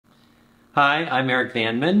Hi, I'm Eric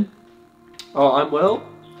Vanman, Oh, I'm Will.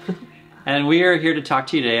 and we are here to talk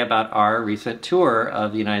to you today about our recent tour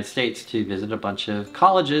of the United States to visit a bunch of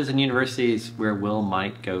colleges and universities where Will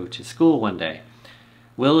might go to school one day.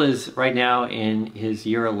 Will is right now in his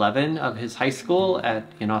year 11 of his high school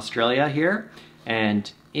in Australia here, and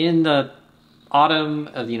in the autumn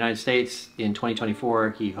of the United States in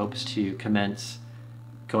 2024, he hopes to commence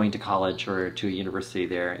going to college or to a university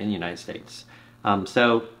there in the United States.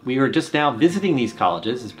 So we were just now visiting these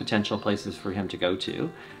colleges as potential places for him to go to,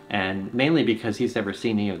 and mainly because he's never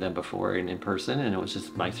seen any of them before in person, and it was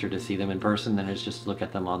just nicer to see them in person than it's just look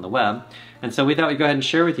at them on the web. And so we thought we'd go ahead and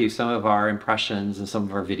share with you some of our impressions and some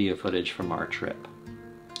of our video footage from our trip.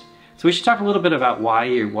 So we should talk a little bit about why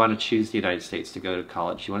you want to choose the United States to go to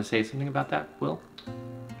college. You want to say something about that, Will?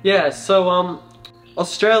 Yeah, so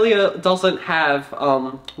Australia doesn't have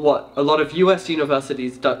what a lot of US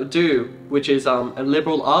universities do, which is a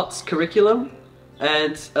liberal arts curriculum.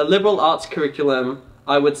 And a liberal arts curriculum,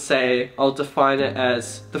 I would say, I'll define it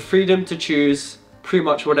as the freedom to choose pretty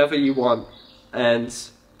much whatever you want and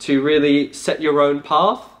to really set your own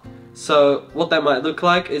path. So what that might look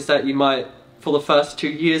like is that you might, for the first 2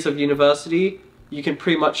 years of university, you can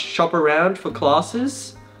pretty much shop around for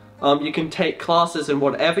classes. You can take classes in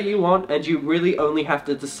whatever you want, and you really only have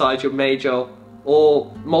to decide your major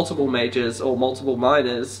or multiple majors or multiple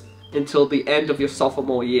minors until the end of your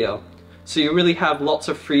sophomore year. So you really have lots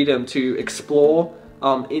of freedom to explore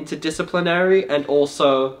interdisciplinary and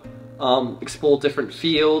also explore different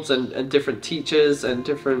fields and different teachers and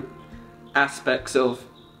different aspects of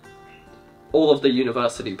all of the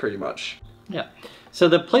university pretty much. Yeah. So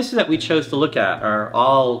the places that we chose to look at are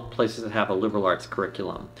all places that have a liberal arts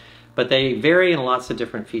curriculum, but they vary in lots of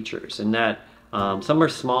different features in that some are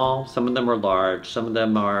small, some of them are large, some of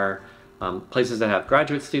them are places that have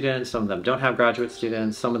graduate students, some of them don't have graduate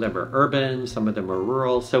students, some of them are urban, some of them are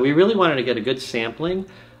rural. So we really wanted to get a good sampling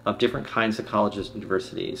of different kinds of colleges and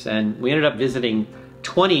universities. And we ended up visiting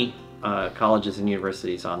 20 colleges and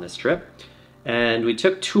universities on this trip. And we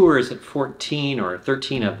took tours at 14 or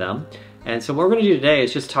 13 of them. And so what we're going to do today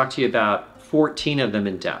is just talk to you about 14 of them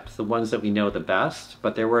in depth, the ones that we know the best,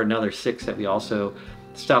 but there were another 6 that we also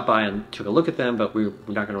stopped by and took a look at them, but we're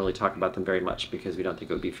not going to really talk about them very much because we don't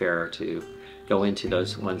think it would be fair to go into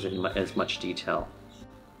those ones in as much detail.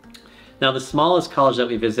 Now, the smallest college that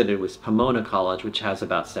we visited was Pomona College, which has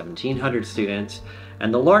about 1,700 students,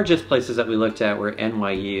 and the largest places that we looked at were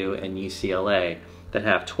NYU and UCLA that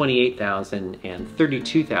have 28,000 and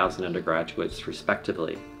 32,000 undergraduates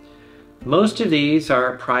respectively. Most of these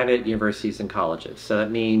are private universities and colleges, so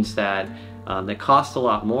that means that they cost a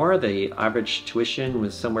lot more. The average tuition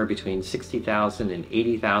was somewhere between $60,000 and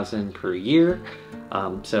 $80,000 per year,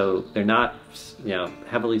 so they're not,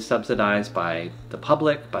 heavily subsidized by the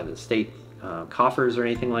public, by the state coffers or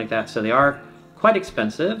anything like that. So they are quite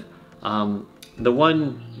expensive. The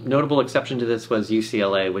one notable exception to this was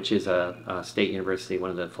UCLA, which is a state university,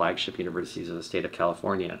 one of the flagship universities of the state of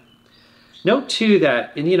California. Note too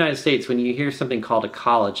that in the United States, when you hear something called a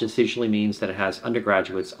college, this usually means that it has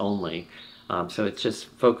undergraduates only. So it just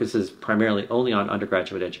focuses primarily only on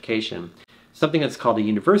undergraduate education. Something that's called a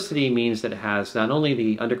university means that it has not only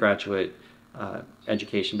the undergraduate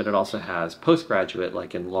education, but it also has postgraduate,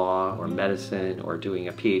 like in law or medicine or doing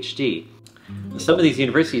a PhD. Some of these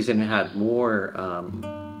universities even had more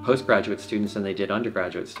postgraduate students than they did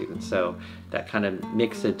undergraduate students, so that kind of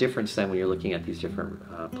makes a difference then when you're looking at these different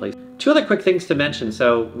places. 2 other quick things to mention.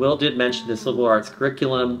 So Will did mention this liberal arts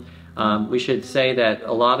curriculum. We should say that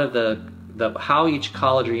a lot of how each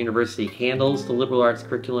college or university handles the liberal arts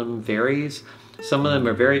curriculum varies. Some of them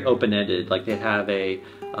are very open-ended, like they have a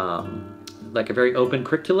very open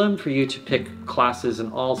curriculum for you to pick classes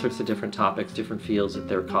in all sorts of different topics, different fields at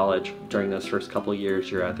their college during those first couple of years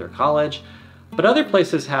you're at their college. But other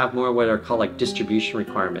places have more what are called like distribution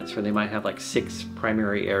requirements, where they might have like 6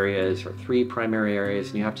 primary areas or 3 primary areas,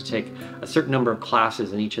 and you have to take a certain number of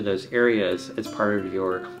classes in each of those areas as part of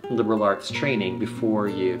your liberal arts training before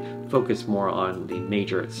you focus more on the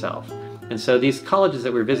major itself. And so these colleges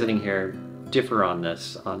that we're visiting here differ on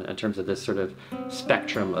this, in terms of this sort of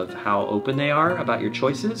spectrum of how open they are about your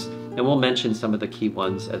choices, and we'll mention some of the key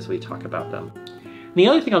ones as we talk about them. And the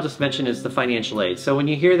other thing I'll just mention is the financial aid. So when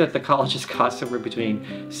you hear that the colleges cost somewhere between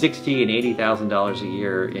 $60,000 and $80,000 a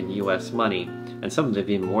year in US money, and some of them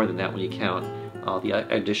even more than that when you count all the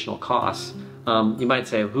additional costs, you might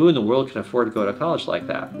say, who in the world can afford to go to college like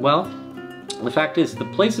that? Well, the fact is the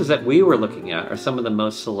places that we were looking at are some of the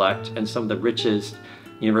most select and some of the richest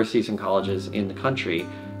universities and colleges in the country.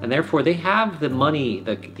 And therefore they have the money,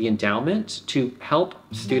 the endowment to help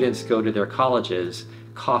students go to their colleges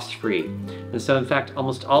cost-free. And so in fact,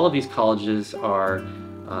 almost all of these colleges are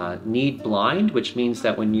need blind, which means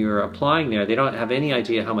that when you're applying there, they don't have any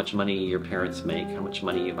idea how much money your parents make, how much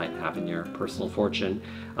money you might have in your personal fortune.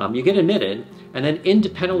 You get admitted, and then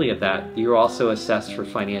independently of that, you're also assessed for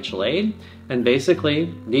financial aid. And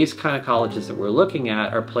basically, these kind of colleges that we're looking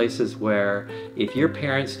at are places where if your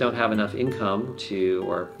parents don't have enough income to,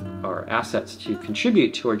 or assets to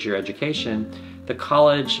contribute towards your education, the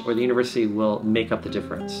college or the university will make up the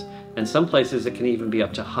difference. And some places it can even be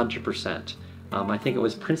up to 100%. I think it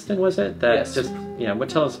was Princeton, was it? That yes. Just, yeah, what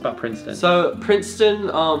tell us about Princeton? So Princeton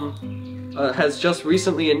has just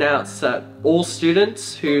recently announced that all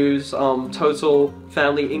students whose total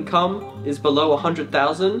family income is below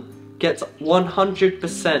 100,000 gets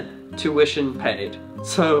 100% tuition paid.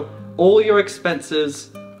 So all your expenses,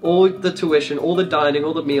 all the tuition, all the dining,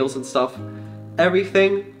 all the meals and stuff,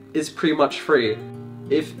 everything is pretty much free.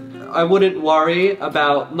 I wouldn't worry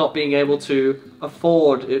about not being able to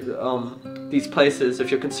afford these places if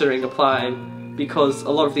you're considering applying, because a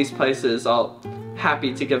lot of these places are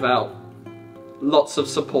happy to give out lots of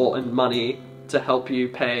support and money to help you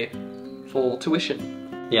pay for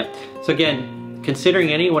tuition. Yeah, so again, considering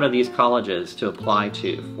any one of these colleges to apply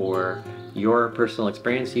to for your personal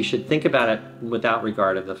experience, you should think about it without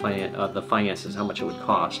regard of the finances, how much it would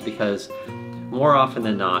cost, because more often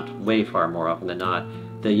than not, way far more often than not,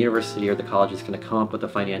 the university or the college is going to come up with a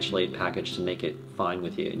financial aid package to make it fine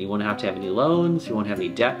with you. And you won't have to have any loans, you won't have any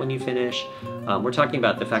debt when you finish. We're talking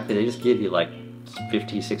about the fact that they just give you like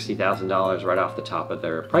 $50,000, $60,000 right off the top of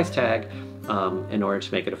their price tag in order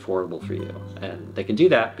to make it affordable for you. And they can do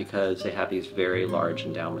that because they have these very large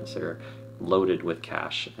endowments that are loaded with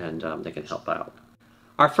cash, and they can help out.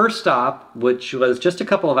 Our first stop, which was just a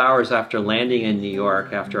couple of hours after landing in New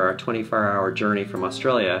York after our 24-hour journey from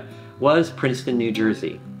Australia, was Princeton, New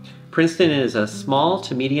Jersey. Princeton is a small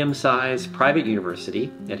to medium-sized private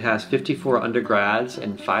university. It has 54 undergrads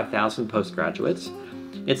and 5,000 postgraduates.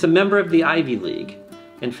 It's a member of the Ivy League.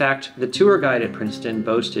 In fact, the tour guide at Princeton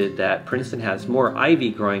boasted that Princeton has more ivy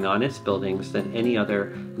growing on its buildings than any other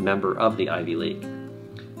member of the Ivy League.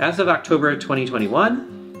 As of October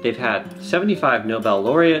 2021, they've had 75 Nobel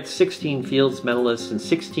laureates, 16 Fields medalists, and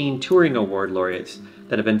 16 Turing Award laureates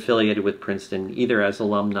that have been affiliated with Princeton, either as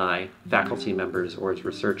alumni, faculty members, or as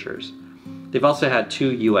researchers. They've also had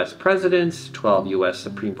 2 U.S. presidents, 12 U.S.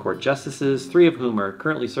 Supreme Court justices, 3 of whom are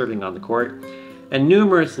currently serving on the court, and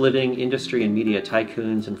numerous living industry and media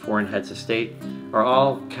tycoons and foreign heads of state are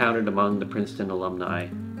all counted among the Princeton alumni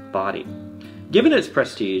body. Given its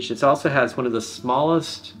prestige, it also has one of the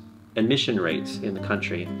smallest admission rates in the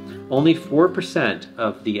country. Only 4%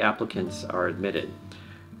 of the applicants are admitted.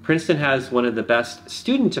 Princeton has one of the best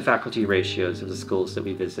student-to-faculty ratios of the schools that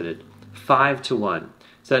we visited, 5-to-1.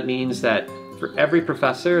 So that means that for every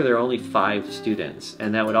professor, there are only 5 students.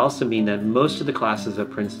 And that would also mean that most of the classes at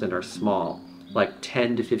Princeton are small, like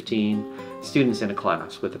 10 to 15 students in a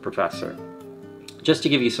class with a professor. Just to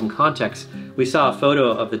give you some context, we saw a photo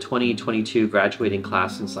of the 2022 graduating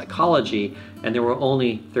class in psychology, and there were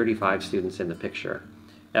only 35 students in the picture.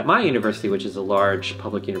 At my university, which is a large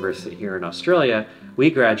public university here in Australia, we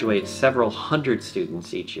graduate several hundred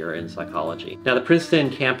students each year in psychology. Now, the Princeton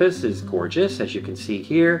campus is gorgeous, as you can see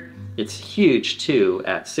here. It's huge too,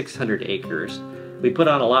 at 600 acres. We put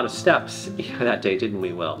on a lot of steps that day, didn't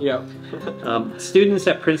we, Will? Yeah. Students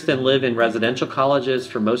at Princeton live in residential colleges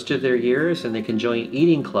for most of their years, and they can join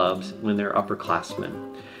eating clubs when they're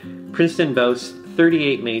upperclassmen. Princeton boasts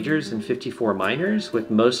 38 majors and 54 minors,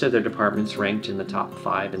 with most of their departments ranked in the top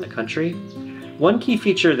 5 in the country. One key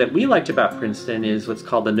feature that we liked about Princeton is what's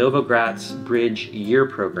called the Novogratz Bridge Year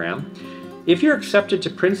Program. If you're accepted to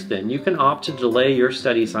Princeton, you can opt to delay your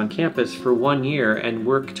studies on campus for 1 year and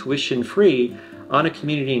work tuition-free on a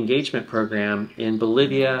community engagement program in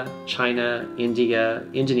Bolivia, China, India,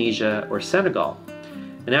 Indonesia, or Senegal.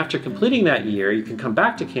 And after completing that year, you can come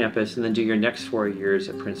back to campus and then do your next 4 years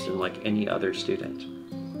at Princeton like any other student.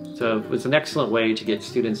 So it was an excellent way to get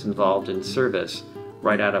students involved in service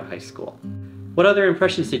right out of high school. What other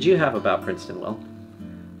impressions did you have about Princeton, Will?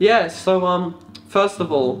 Yeah, so first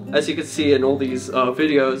of all, as you can see in all these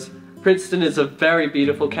videos, Princeton is a very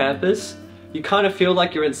beautiful campus. You kind of feel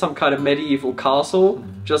like you're in some kind of medieval castle,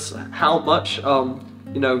 just how much,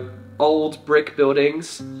 you know, old brick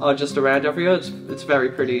buildings are just around everywhere. It's very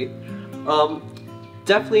pretty.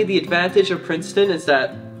 Definitely the advantage of Princeton is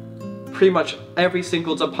that pretty much every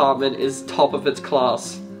single department is top of its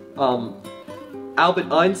class.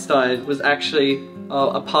 Albert Einstein was actually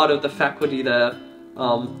a part of the faculty there.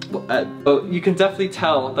 You can definitely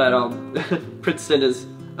tell that Princeton is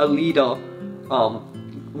a leader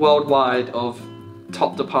worldwide of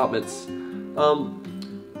top departments.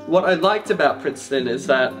 What I liked about Princeton is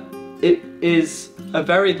that it is a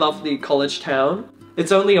very lovely college town.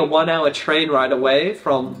 It's only a 1-hour train ride away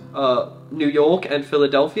from New York and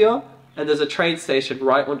Philadelphia, and there's a train station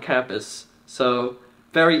right on campus. So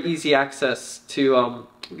very easy access to,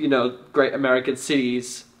 you know, great American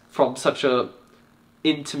cities from such a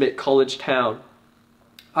intimate college town.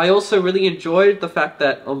 I also really enjoyed the fact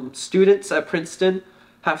that students at Princeton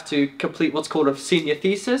have to complete what's called a senior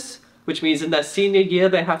thesis, which means in their senior year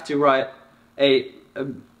they have to write a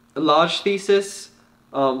large thesis.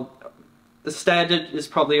 The standard is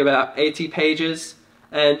probably about 80 pages,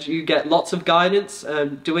 and you get lots of guidance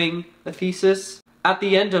doing a thesis. At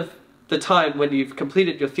the end of the time when you've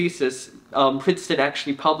completed your thesis, Princeton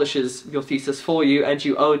actually publishes your thesis for you, and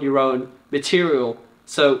you own your own material.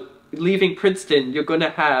 So leaving Princeton, you're going to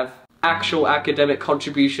have actual academic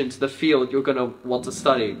contribution to the field you're going to want to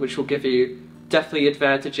study, which will give you definitely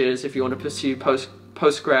advantages if you want to pursue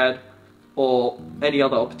postgrad or any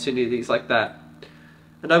other opportunities like that.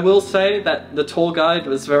 And I will say that the tour guide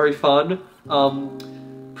was very fun.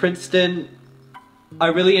 Princeton, I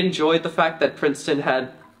really enjoyed the fact that Princeton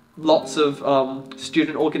had lots of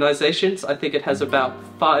student organizations. I think it has about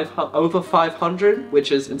over 500,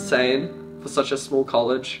 which is insane for such a small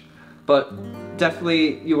college. But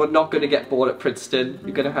definitely you are not going to get bored at Princeton.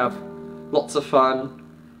 You're going to have lots of fun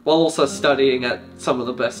while also studying at some of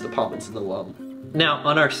the best departments in the world. Now,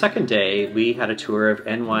 on our second day, we had a tour of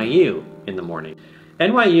NYU in the morning.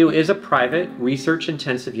 NYU is a private,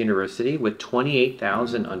 research-intensive university with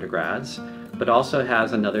 28,000 undergrads, but also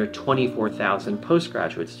has another 24,000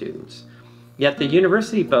 postgraduate students. Yet the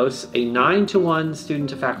university boasts a 9-to-1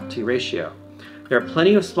 student-to-faculty ratio. There are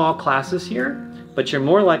plenty of small classes here, but you're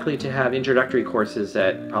more likely to have introductory courses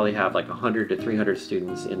that probably have like 100 to 300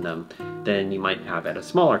 students in them than you might have at a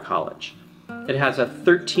smaller college. It has a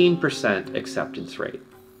 13% acceptance rate.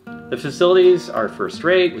 The facilities are first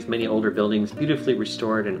rate, with many older buildings beautifully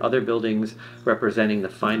restored and other buildings representing the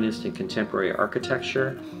finest in contemporary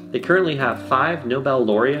architecture. They currently have 5 Nobel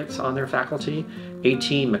laureates on their faculty,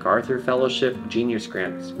 18 MacArthur Fellowship Genius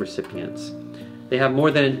Grant recipients. They have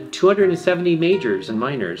more than 270 majors and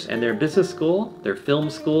minors, and their business school, their film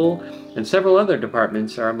school, and several other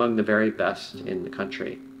departments are among the very best in the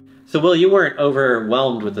country. So Will, you weren't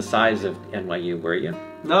overwhelmed with the size of NYU, were you?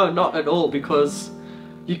 No, not at all, because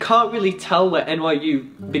you can't really tell where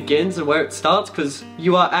NYU begins and where it starts, because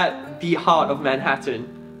you are at the heart of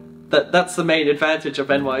Manhattan. That's the main advantage of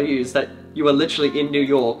NYU, is that you are literally in New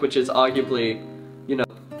York, which is arguably, you know,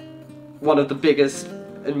 one of the biggest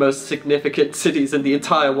and most significant cities in the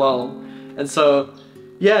entire world. And so,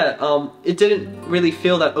 yeah, it didn't really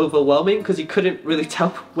feel that overwhelming, because you couldn't really tell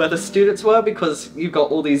where the students were, because you've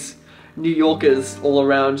got all these New Yorkers all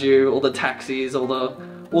around you, all the taxis, all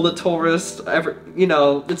the tourists, you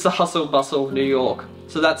know, it's the hustle and bustle of New York.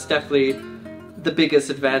 So that's definitely the biggest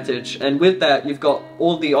advantage. And with that, you've got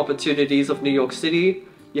all the opportunities of New York City.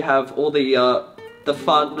 You have all the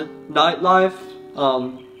fun nightlife,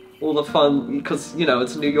 all the fun, because, you know,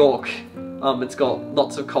 it's New York. It's got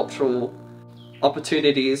lots of cultural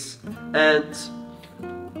opportunities. And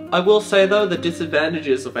I will say though, the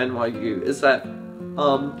disadvantages of NYU is that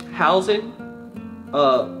housing,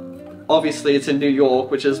 obviously it's in New York,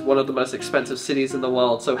 which is one of the most expensive cities in the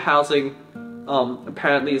world, so housing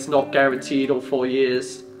apparently is not guaranteed all 4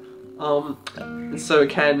 years, and so it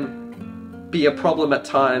can be a problem at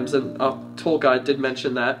times, and our tour guide did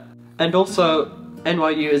mention that. And also,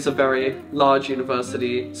 NYU is a very large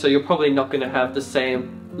university, so you're probably not going to have the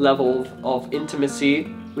same level of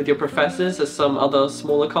intimacy with your professors as some other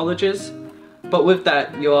smaller colleges, but with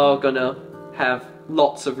that you are going to have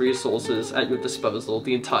lots of resources at your disposal,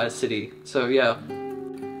 the entire city. So yeah.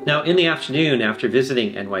 Now in the afternoon, after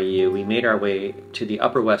visiting NYU, we made our way to the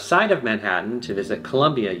Upper West Side of Manhattan to visit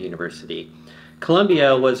Columbia University.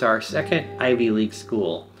 Columbia was our second Ivy League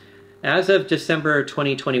school. As of December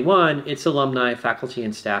 2021, its alumni, faculty,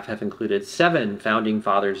 and staff have included 7 founding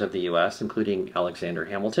fathers of the U.S., including Alexander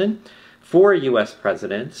Hamilton, 4 U.S.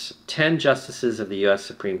 presidents, 10 justices of the U.S.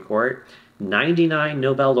 Supreme Court, 99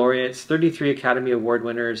 Nobel laureates, 33 Academy Award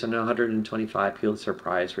winners, and 125 Pulitzer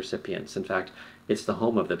Prize recipients. In fact, it's the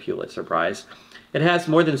home of the Pulitzer Prize. It has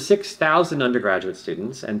more than 6,000 undergraduate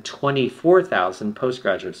students and 24,000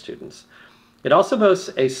 postgraduate students. It also boasts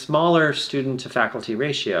a smaller student-to-faculty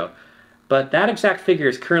ratio, but that exact figure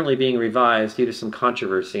is currently being revised due to some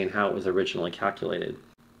controversy in how it was originally calculated.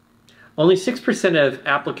 Only 6% of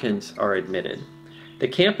applicants are admitted. The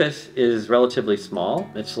campus is relatively small.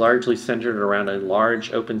 It's largely centered around a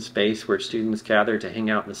large open space where students gather to hang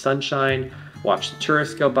out in the sunshine watch the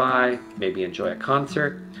tourists go by, maybe enjoy a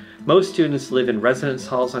concert. Most students live in residence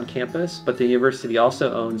halls on campus, but the university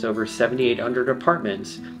also owns over 7,800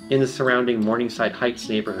 apartments in the surrounding Morningside Heights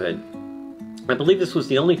neighborhood. I believe this was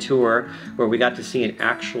the only tour where we got to see an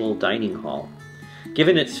actual dining hall.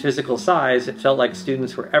 Given its physical size, it felt like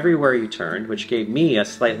students were everywhere you turned, which gave me a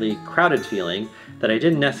slightly crowded feeling that I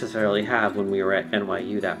didn't necessarily have when we were at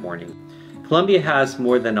NYU that morning. Columbia has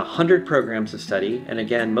more than 100 programs of study, and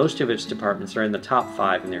again, most of its departments are in the top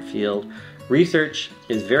 5 in their field. Research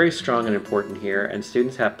is very strong and important here, and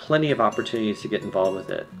students have plenty of opportunities to get involved with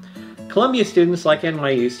it. Columbia students, like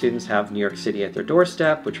NYU students, have New York City at their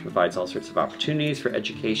doorstep, which provides all sorts of opportunities for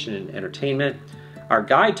education and entertainment. Our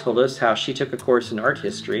guide told us how she took a course in art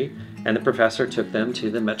history, and the professor took them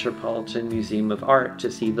to the Metropolitan Museum of Art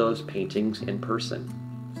to see those paintings in person.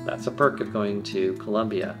 That's a perk of going to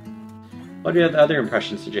Columbia. What other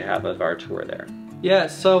impressions did you have of our tour there? Yeah,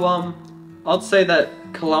 so I'd say that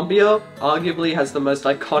Columbia arguably has the most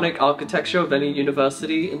iconic architecture of any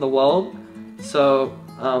university in the world. So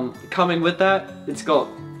coming with that, it's got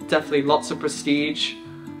definitely lots of prestige.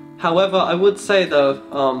 However, I would say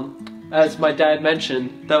though, as my dad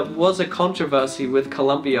mentioned, there was a controversy with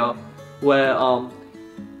Columbia where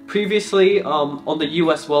previously on the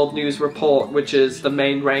US World News Report, which is the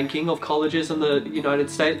main ranking of colleges in the United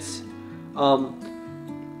States,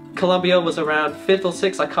 Columbia was around 5th or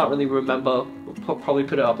 6th, I can't really remember, we'll probably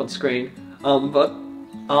put it up on screen, but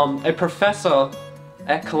a professor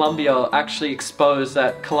at Columbia actually exposed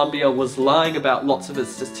that Columbia was lying about lots of its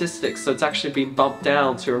statistics, so it's actually been bumped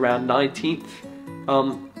down to around 19th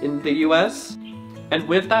in the US. And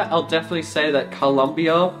with that, I'll definitely say that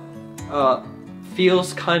Columbia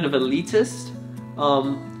feels kind of elitist.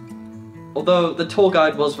 Although the tour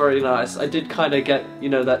guide was very nice, I did kind of get, you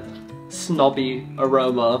know, that snobby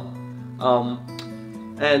aroma.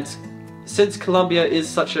 And since Columbia is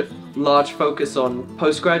such a large focus on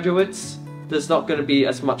postgraduates, there's not going to be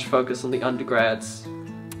as much focus on the undergrads.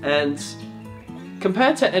 And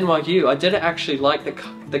compared to NYU, I didn't actually like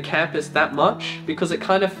the campus that much because it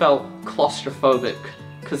kind of felt claustrophobic,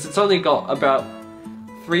 because it's only got about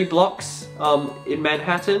 3 blocks in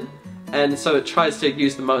Manhattan, and so it tries to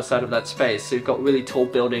use the most out of that space. So you've got really tall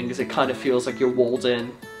buildings, it kind of feels like you're walled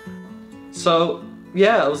in. So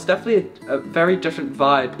yeah, it was definitely a very different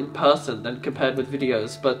vibe in person than compared with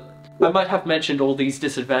videos, but I might have mentioned all these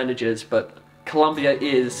disadvantages, but Columbia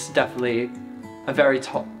is definitely a very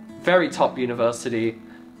top university.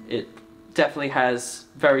 It definitely has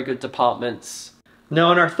very good departments. Now,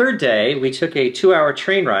 on our 3rd day, we took a 2-hour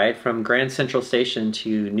train ride from Grand Central Station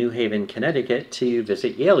to New Haven, Connecticut to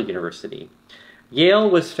visit Yale University. Yale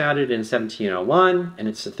was founded in 1701, and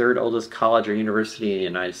it's the 3rd oldest college or university in the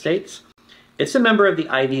United States. It's a member of the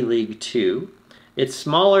Ivy League too. It's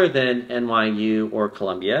smaller than NYU or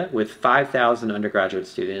Columbia, with 5,000 undergraduate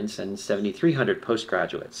students and 7,300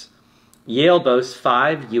 postgraduates. Yale boasts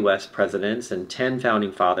 5 U.S. presidents and 10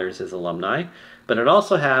 founding fathers as alumni, but it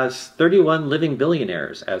also has 31 living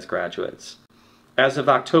billionaires as graduates. As of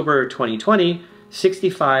October 2020,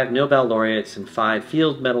 65 Nobel laureates and 5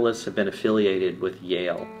 field medalists have been affiliated with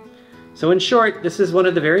Yale. So in short, this is one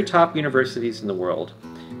of the very top universities in the world.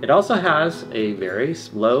 It also has a very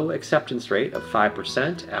low acceptance rate of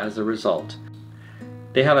 5% as a result.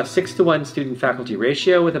 They have a 6-to-1 student-faculty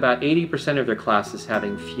ratio, with about 80% of their classes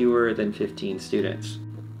having fewer than 15 students.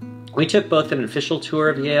 We took both an official tour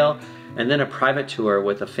of Yale and then a private tour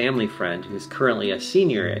with a family friend who's currently a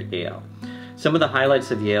senior at Yale. Some of the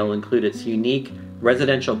highlights of Yale include its unique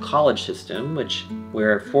residential college system,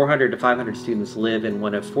 where 400 to 500 students live in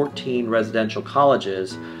one of 14 residential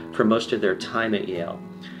colleges for most of their time at Yale.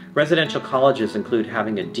 Residential colleges include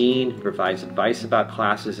having a dean who provides advice about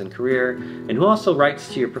classes and career, and who also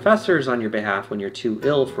writes to your professors on your behalf when you're too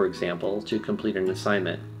ill, for example, to complete an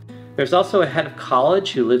assignment. There's also a head of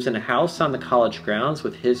college who lives in a house on the college grounds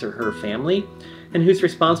with his or her family, and who's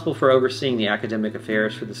responsible for overseeing the academic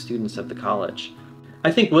affairs for the students of the college.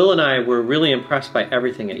 I think Will and I were really impressed by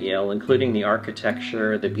everything at Yale, including the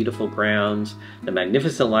architecture, the beautiful grounds, the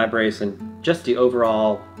magnificent libraries, and just the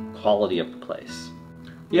overall quality of the place.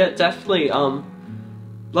 Yeah, definitely.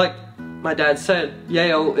 Like my dad said,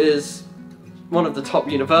 Yale is one of the top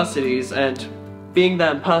universities, and being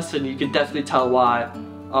there in person, you can definitely tell why.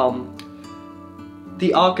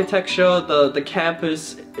 The architecture, the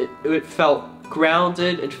campus, it felt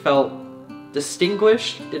grounded, it felt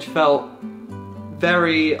distinguished, it felt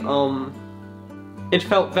very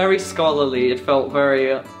scholarly, it felt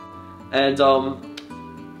very,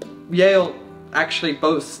 Yale actually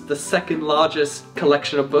boasts the 2nd largest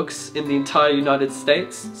collection of books in the entire United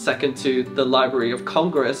States, second to the Library of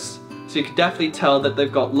Congress. So you can definitely tell that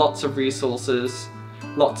they've got lots of resources,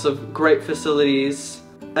 lots of great facilities,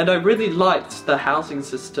 and I really liked the housing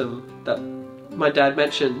system that my dad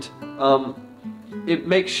mentioned. It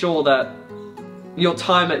makes sure that your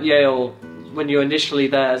time at Yale, when you're initially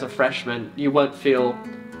there as a freshman, you won't feel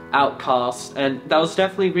outcast, and that was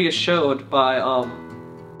definitely reassured by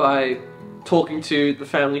talking to the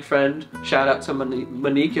family friend, shout out to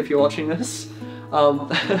Monique if you're watching this,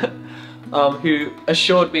 who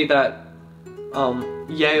assured me that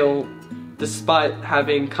Yale, despite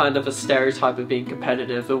having kind of a stereotype of being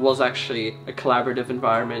competitive, it was actually a collaborative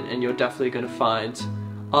environment, and you're definitely going to find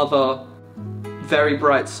other very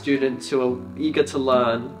bright students who are eager to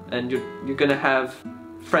learn, and you're going to have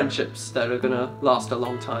friendships that are going to last a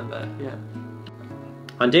long time there. Yeah.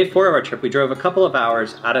 On day 4 of our trip, we drove a couple of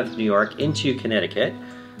hours out of New York into Connecticut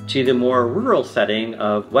to the more rural setting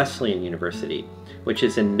of Wesleyan University, which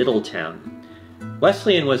is in Middletown.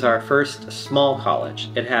 Wesleyan was our first small college.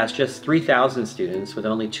 It has just 3,000 students, with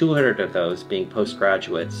only 200 of those being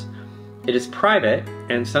postgraduates. It is private,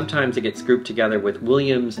 and sometimes it gets grouped together with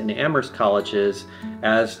Williams and Amherst colleges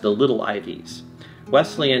as the Little Ivies.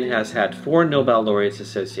 Wesleyan has had 4 Nobel laureates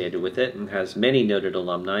associated with it and has many noted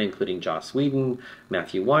alumni, including Joss Whedon,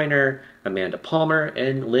 Matthew Weiner, Amanda Palmer,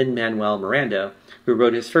 and Lin-Manuel Miranda, who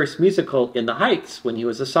wrote his first musical, In the Heights, when he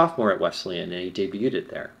was a sophomore at Wesleyan, and he debuted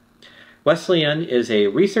it there. Wesleyan is a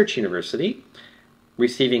research university,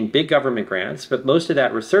 receiving big government grants, but most of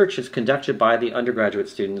that research is conducted by the undergraduate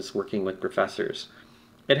students working with professors.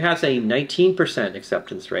 It has a 19%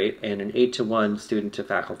 acceptance rate and an 8-to-1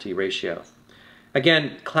 student-to-faculty ratio.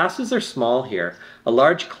 Again, classes are small here. A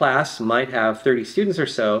large class might have 30 students or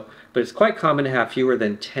so, but it's quite common to have fewer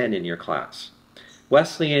than 10 in your class.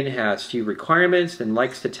 Wesleyan has few requirements and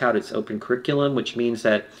likes to tout its open curriculum, which means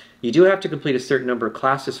that you do have to complete a certain number of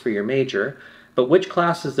classes for your major, but which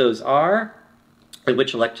classes those are and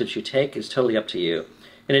which electives you take is totally up to you.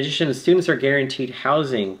 In addition, students are guaranteed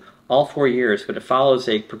housing all 4 years, but it follows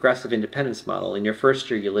a progressive independence model. In your first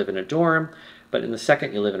year, you live in a dorm, but in the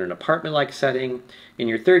second, you live in an apartment-like setting. In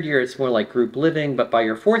your third year, it's more like group living, but by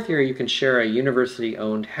your 4th year, you can share a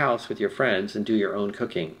university-owned house with your friends and do your own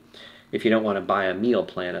cooking, if you don't want to buy a meal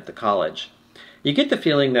plan at the college. You get the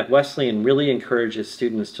feeling that Wesleyan really encourages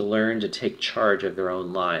students to learn to take charge of their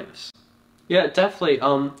own lives. Yeah, definitely.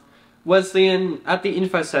 Wesleyan, at the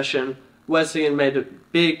info session, Wesleyan made a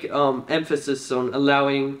big emphasis on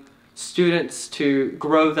allowing students to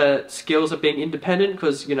grow their skills of being independent,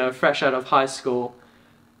 because, you know, fresh out of high school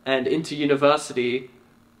and into university,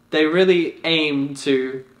 they really aim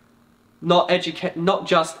to not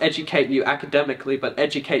just educate you academically, but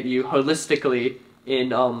educate you holistically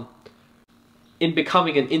in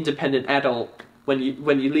becoming an independent adult when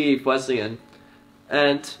you leave Wesleyan.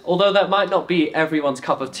 And although that might not be everyone's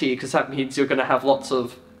cup of tea, because that means you're going to have lots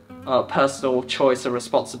of personal choice and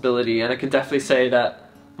responsibility, and I can definitely say that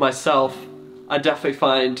myself, I definitely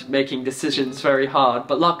find making decisions very hard,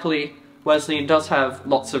 but luckily Wesleyan does have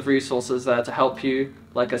lots of resources there to help you,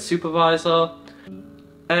 like a supervisor.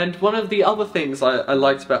 And one of the other things I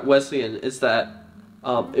liked about Wesleyan is that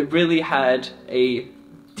it really had a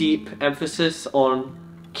deep emphasis on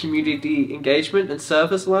community engagement and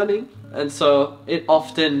service learning, and so it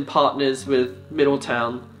often partners with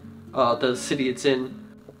Middletown, the city it's in,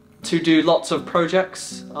 to do lots of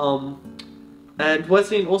projects. And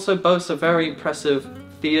Wesleyan also boasts a very impressive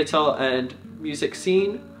theatre and music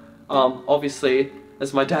scene. Obviously,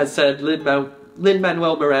 as my dad said,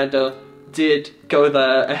 Lin-Manuel Miranda did go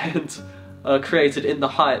there and created In the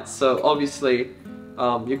Heights, so obviously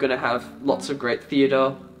you're going to have lots of great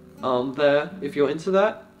theatre there if you're into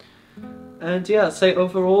that. And yeah, say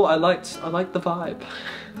overall, I liked the vibe.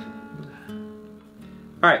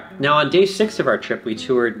 Alright, now on day 6 of our trip, we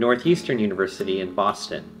toured Northeastern University in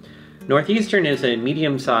Boston. Northeastern is a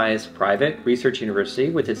medium-sized private research university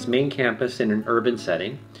with its main campus in an urban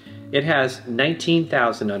setting. It has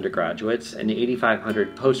 19,000 undergraduates and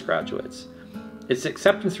 8,500 postgraduates. Its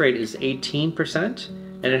acceptance rate is 18%,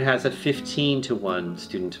 and it has a 15-to-1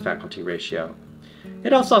 student-to-faculty ratio.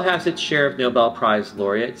 It also has its share of Nobel Prize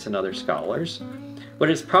laureates and other scholars. What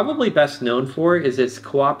it's probably best known for is its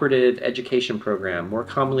cooperative education program, more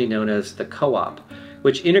commonly known as the Co-op,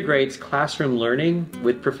 which integrates classroom learning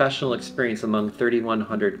with professional experience among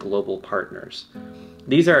 3,100 global partners.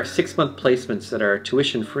 These are 6-month placements that are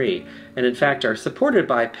tuition-free, and in fact are supported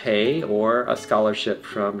by pay or a scholarship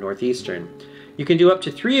from Northeastern. You can do up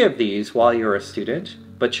to 3 of these while you're a student,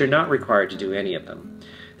 but you're not required to do any of them.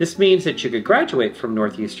 This means that you could graduate from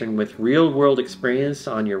Northeastern with real-world experience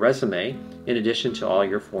on your resume, in addition to all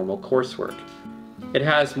your formal coursework. It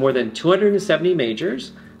has more than 270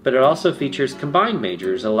 majors, but it also features combined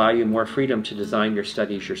majors that allow you more freedom to design your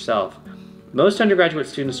studies yourself. Most undergraduate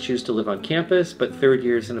students choose to live on campus, but third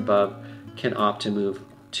years and above can opt to move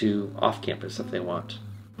to off-campus if they want.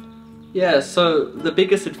 Yeah, so the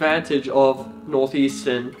biggest advantage of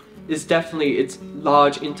Northeastern is definitely its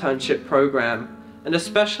large internship program, and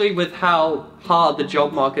especially with how hard the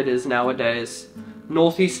job market is nowadays,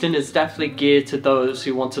 Northeastern is definitely geared to those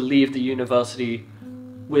who want to leave the university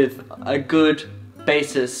with a good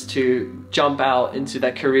basis to jump out into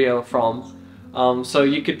their career from. So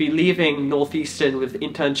you could be leaving Northeastern with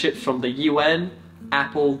internships from the UN,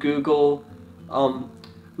 Apple, Google,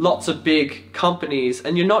 lots of big companies,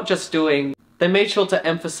 and you're not just doing, they made sure to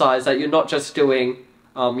emphasize that you're not just doing,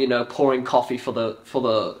 you know, pouring coffee for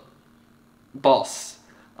the boss.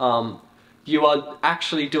 You are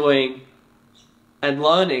actually doing and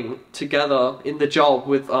learning together in the job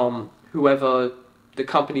with whoever the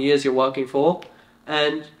company is you're working for,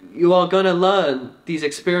 and you are going to learn these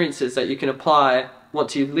experiences that you can apply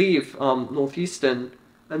once you leave Northeastern,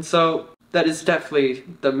 and so that is definitely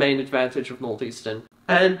the main advantage of Northeastern.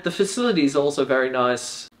 And the facilities are also very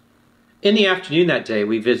nice. In the afternoon that day,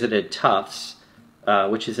 we visited Tufts,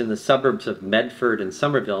 which is in the suburbs of Medford and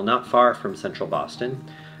Somerville, not far from central Boston.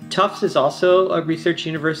 Tufts is also a research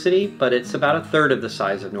university, but it's about a third of the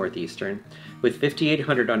size of Northeastern, with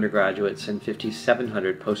 5,800 undergraduates and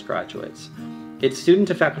 5,700 postgraduates. Its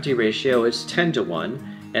student-to-faculty ratio is 10 to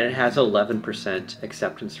 1, and it has 11%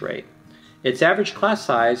 acceptance rate. Its average class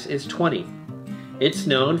size is 20. It's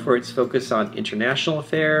known for its focus on international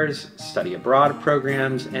affairs, study abroad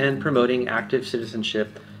programs, and promoting active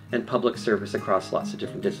citizenship and public service across lots of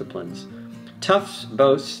different disciplines. Tufts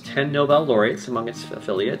boasts 10 Nobel laureates among its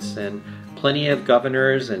affiliates, and plenty of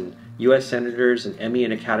governors and U.S. senators and Emmy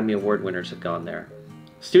and Academy Award winners have gone there.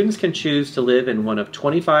 Students can choose to live in one of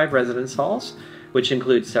 25 residence halls, which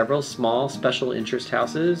include several small special interest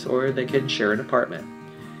houses, or they can share an apartment.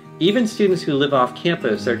 Even students who live off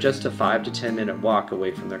campus are just a 5 to 10 minute walk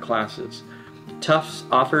away from their classes. Tufts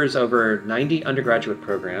offers over 90 undergraduate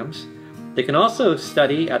programs. They can also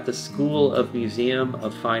study at the School of Museum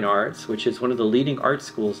of Fine Arts, which is one of the leading art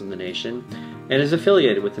schools in the nation, and is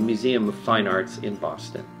affiliated with the Museum of Fine Arts in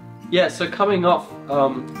Boston. Yeah, so coming off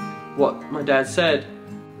what my dad said,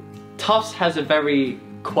 Tufts has a very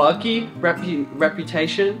quirky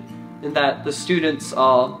reputation in that the students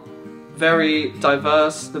are very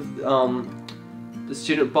diverse. The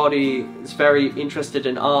student body is very interested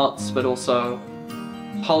in arts, but also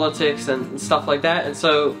politics and stuff like that. And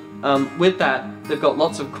so with that, they've got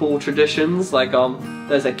lots of cool traditions. Like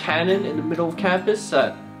there's a cannon in the middle of campus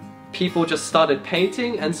that people just started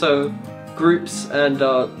painting, and so groups and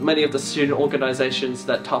many of the student organizations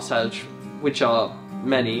that Tufts has, which are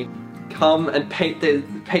many, come and paint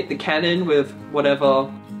the cannon with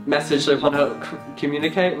whatever message they want to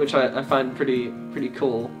communicate, which I find pretty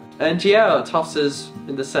cool. And yeah, Tufts is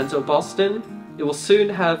in the center of Boston. It will soon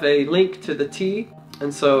have a link to the T,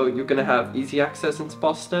 and so you're gonna have easy access into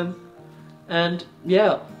Boston. And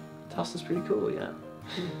yeah, Tufts is pretty cool, yeah.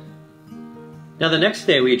 Now the next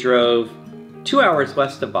day we drove 2 hours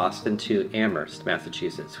west of Boston to Amherst,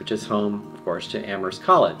 Massachusetts, which is home, of course, to Amherst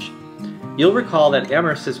College. You'll recall that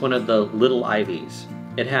Amherst is one of the little Ivies.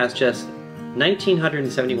 It has just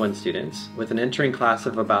 1,971 students, with an entering class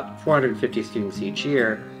of about 450 students each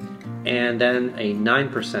year, and then a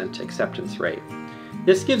 9% acceptance rate.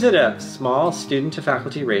 This gives it a small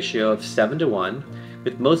student-to-faculty ratio of 7 to 1,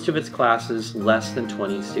 with most of its classes less than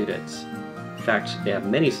 20 students. In fact, they have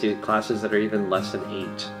many student classes that are even less than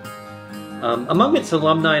 8. Among its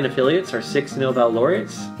alumni and affiliates are 6 Nobel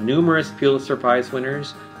laureates, numerous Pulitzer Prize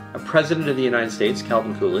winners, a President of the United States,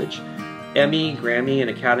 Calvin Coolidge, Emmy, Grammy, and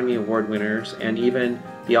Academy Award winners, and even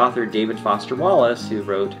the author David Foster Wallace, who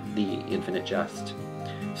wrote The Infinite Jest.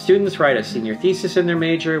 Students write a senior thesis in their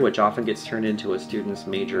major, which often gets turned into a student's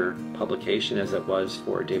major publication, as it was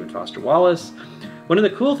for David Foster Wallace. One of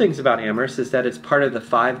the cool things about Amherst is that it's part of the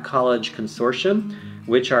 5-college consortium,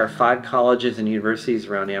 which are 5 colleges and universities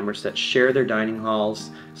around Amherst that share their dining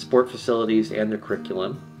halls, sport facilities, and their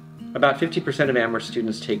curriculum. About 50% of Amherst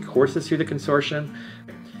students take courses through the consortium,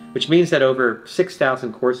 which means that over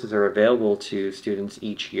 6,000 courses are available to students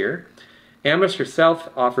each year. Amherst herself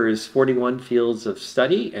offers 41 fields of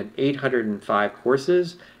study and 805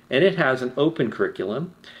 courses, and it has an open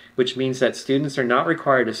curriculum, which means that students are not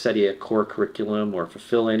required to study a core curriculum or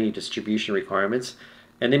fulfill any distribution requirements,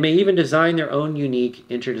 and they may even design their own unique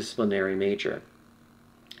interdisciplinary major.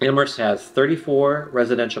 Amherst has 34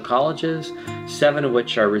 residential colleges, 7 of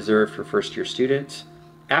which are reserved for first-year students.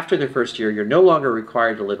 After their first year, you're no longer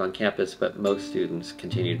required to live on campus, but most students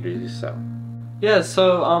continue to do so. Yeah,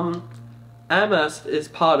 so Amherst is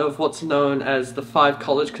part of what's known as the Five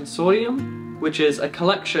College Consortium, which is a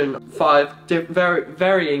collection of five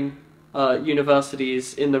varying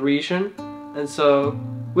universities in the region. And so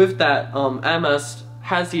with that, Amherst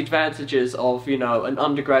has the advantages of, you know, an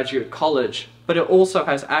undergraduate college, but it also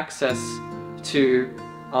has access to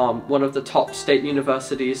one of the top state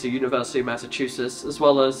universities, the University of Massachusetts, as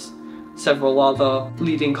well as several other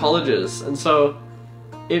leading colleges. And so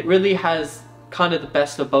it really has kind of the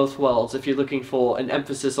best of both worlds if you're looking for an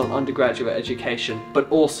emphasis on undergraduate education, but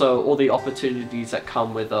also all the opportunities that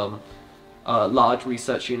come with a large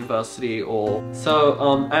research university.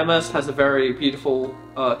 Amherst has a very beautiful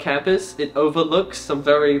campus. It overlooks some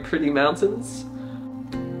very pretty mountains.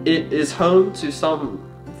 It is home to some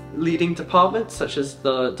leading departments such as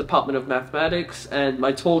the Department of Mathematics, and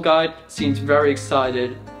my tour guide seems very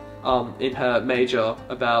excited in her major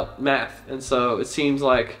about math, and so it seems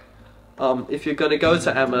like if you're going to go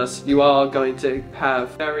to Amherst, you are going to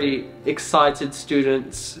have very excited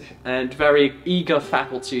students and very eager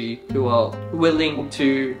faculty who are willing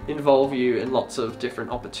to involve you in lots of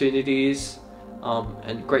different opportunities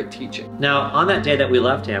and great teaching. Now, on that day that we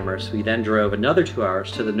left Amherst, we then drove another 2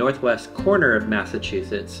 hours to the northwest corner of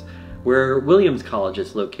Massachusetts, where Williams College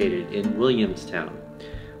is located in Williamstown.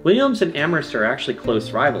 Williams and Amherst are actually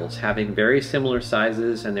close rivals, having very similar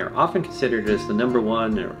sizes, and they're often considered as the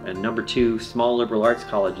 #1 and #2 small liberal arts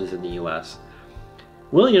colleges in the US.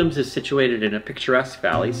 Williams is situated in a picturesque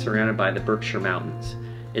valley surrounded by the Berkshire Mountains.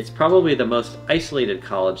 It's probably the most isolated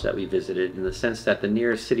college that we visited, in the sense that the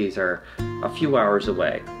nearest cities are a few hours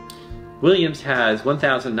away. Williams has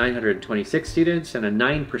 1,926 students and a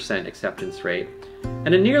 9% acceptance rate,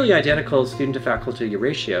 and a nearly identical student-to-faculty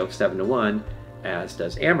ratio of 7:1, as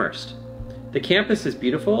does Amherst. The campus is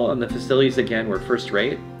beautiful, and the facilities again were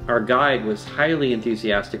first-rate. Our guide was highly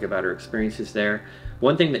enthusiastic about her experiences there.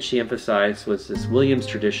 One thing that she emphasized was this Williams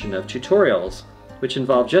tradition of tutorials, which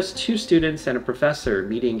involve just 2 students and a professor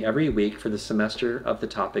meeting every week for the semester of the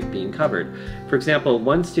topic being covered. For example,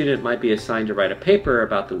 one student might be assigned to write a paper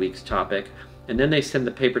about the week's topic, and then they send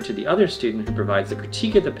the paper to the other student who provides a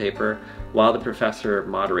critique of the paper while the professor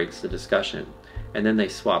moderates the discussion. And then they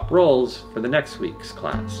swap roles for the next week's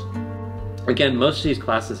class. Again, most of these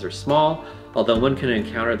classes are small, although one can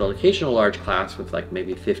encounter the occasional large class with like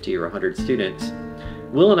maybe 50 or 100 students.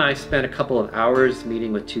 Will and I spent a couple of hours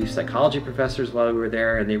meeting with 2 psychology professors while we were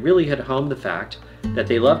there, and they really hit home the fact that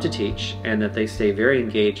they love to teach and that they stay very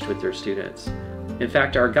engaged with their students. In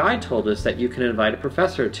fact, our guide told us that you can invite a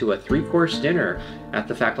professor to a 3-course dinner at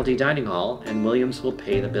the faculty dining hall, and Williams will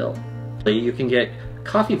pay the bill. You can get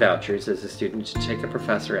coffee vouchers as a student to take a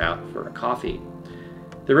professor out for a coffee.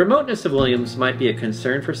 The remoteness of Williams might be a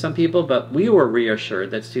concern for some people, but we were reassured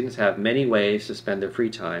that students have many ways to spend their free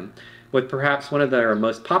time, with perhaps one of their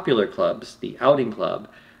most popular clubs, the Outing Club,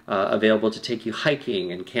 available to take you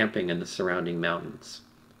hiking and camping in the surrounding mountains.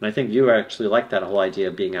 And I think you actually like that whole idea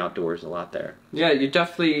of being outdoors a lot there. Yeah, you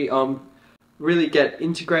definitely really get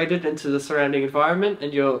integrated into the surrounding environment,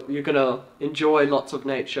 and you're gonna enjoy lots of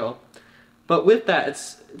nature. But with that,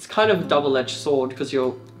 it's kind of a double-edged sword, because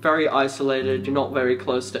you're very isolated, you're not very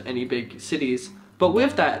close to any big cities. But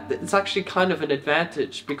with that, it's actually kind of an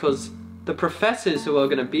advantage, because the professors who are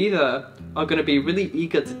going to be there are going to be really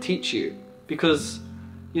eager to teach you. Because,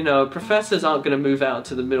 you know, professors aren't going to move out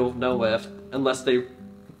to the middle of nowhere unless they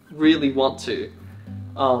really want to.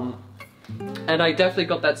 And I definitely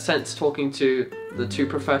got that sense talking to the 2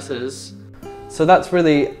 professors. So that's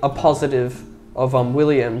really a positive of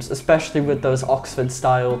Williams, especially with those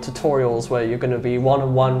Oxford-style tutorials where you're going to be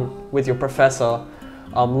one-on-one with your professor,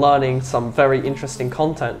 learning some very interesting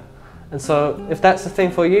content. And so if that's the thing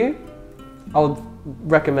for you, I would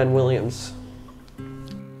recommend Williams.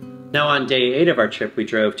 Now on day 8 of our trip, we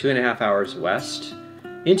drove 2.5 hours west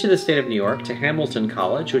into the state of New York to Hamilton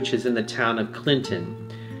College, which is in the town of Clinton.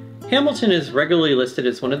 Hamilton is regularly listed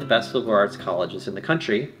as one of the best liberal arts colleges in the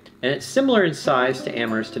country, and it's similar in size to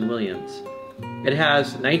Amherst and Williams. It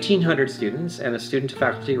has 1,900 students and a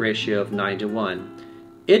student-to-faculty ratio of 9:1.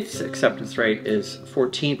 Its acceptance rate is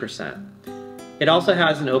 14%. It also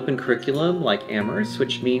has an open curriculum like Amherst,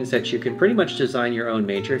 which means that you can pretty much design your own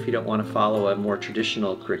major if you don't want to follow a more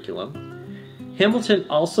traditional curriculum. Hamilton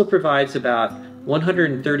also provides about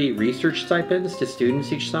 130 research stipends to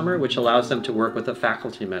students each summer, which allows them to work with a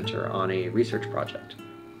faculty mentor on a research project.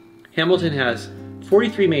 Hamilton has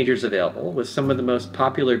 43 majors available, with some of the most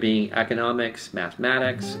popular being economics,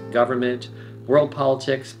 mathematics, government, world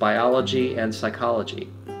politics, biology, and psychology.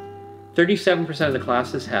 37% of the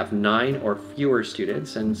classes have 9 or fewer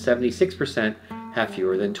students, and 76% have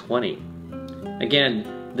fewer than 20. Again,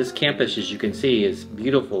 This campus, as you can see, is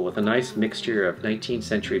beautiful with a nice mixture of 19th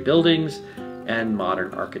century buildings and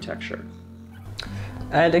modern architecture.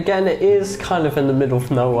 And again, it is kind of in the middle of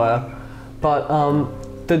nowhere, but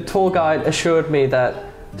the tour guide assured me that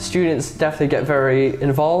students definitely get very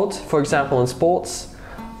involved, for example in sports.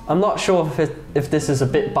 I'm not sure if this is a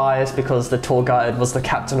bit biased because the tour guide was the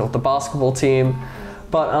captain of the basketball team,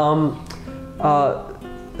 but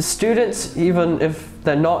students, even if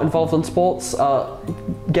they're not involved in sports,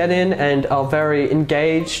 get in and are very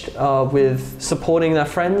engaged with supporting their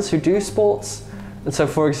friends who do sports. And so,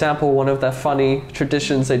 for example, one of their funny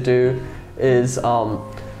traditions they do is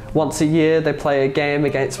once a year they play a game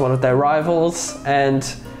against one of their rivals, and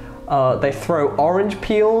they throw orange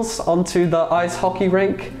peels onto the ice hockey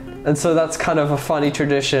rink. And so that's kind of a funny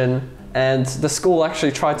tradition. And the school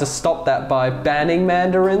actually tried to stop that by banning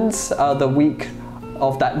mandarins the week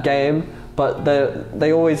of that game, but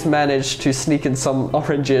they always managed to sneak in some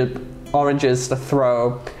oranges to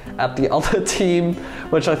throw at the other team,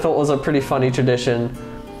 which I thought was a pretty funny tradition.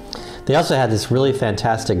 They also had this really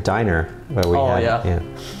fantastic diner where we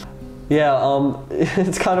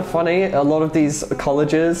it's kind of funny. A lot of these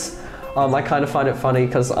colleges, I kind of find it funny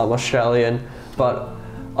because I'm Australian, but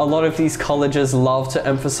a lot of these colleges love to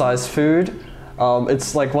emphasize food.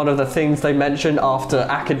 It's like one of the things they mention after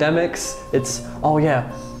academics. It's, oh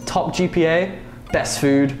yeah, top GPA, best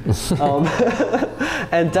food.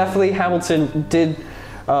 And definitely Hamilton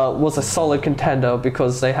was a solid contender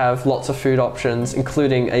because they have lots of food options,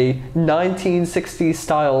 including a 1960s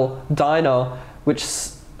style diner which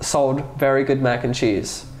sold very good mac and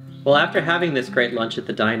cheese. Well, after having this great lunch at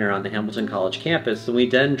the diner on the Hamilton College campus, we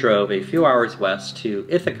then drove a few hours west to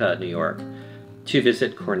Ithaca, New York, to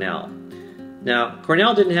visit Cornell. Now,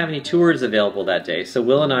 Cornell didn't have any tours available that day, so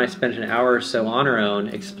Will and I spent an hour or so on our own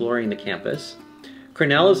exploring the campus.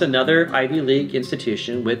 Cornell is another Ivy League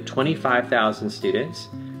institution with 25,000 students,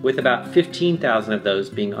 with about 15,000 of those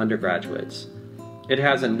being undergraduates. It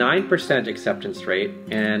has a 9% acceptance rate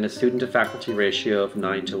and a student-to-faculty ratio of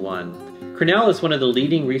 9:1. Cornell is one of the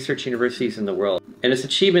leading research universities in the world, and its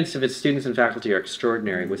achievements of its students and faculty are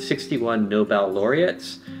extraordinary, with 61 Nobel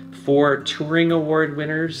laureates, 4 Turing Award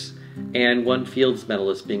winners, and 1 Fields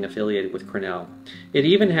medalist being affiliated with Cornell. It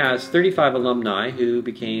even has 35 alumni who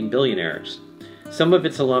became billionaires. Some of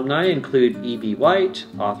its alumni include E.B. White,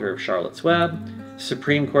 author of Charlotte's Web,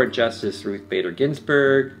 Supreme Court Justice Ruth Bader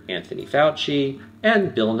Ginsburg, Anthony Fauci,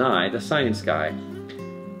 and Bill Nye, the science guy.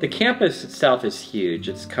 The campus itself is huge.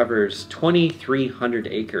 It covers 2,300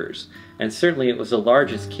 acres, and certainly it was the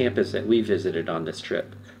largest campus that we visited on this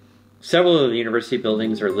trip. Several of the university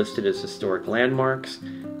buildings are listed as historic landmarks.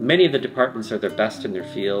 Many of the departments are the best in their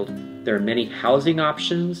field. There are many housing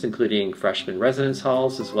options, including freshman residence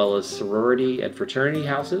halls, as well as sorority and fraternity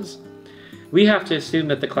houses. We have to assume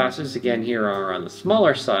that the classes, again, here are on the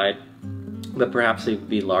smaller side, but perhaps they would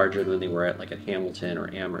be larger than they were at Hamilton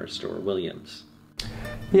or Amherst or Williams.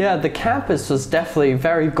 Yeah, the campus was definitely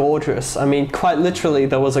very gorgeous. I mean, quite literally,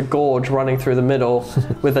 there was a gorge running through the middle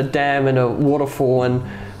with a dam and a waterfall and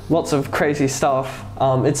lots of crazy stuff.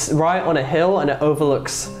 It's right on a hill and it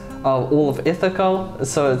overlooks all of Ithaca,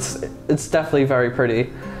 so it's definitely very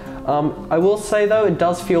pretty. I will say though, it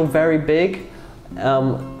does feel very big.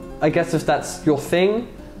 I guess if that's your thing,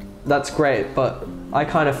 that's great, but I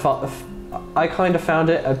kind of found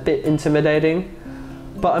it a bit intimidating.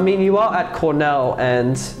 But I mean, you are at Cornell,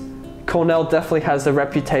 and Cornell definitely has the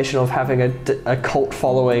reputation of having a cult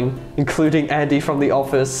following, including Andy from The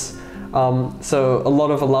Office. So a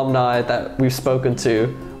lot of alumni that we've spoken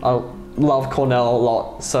to love Cornell a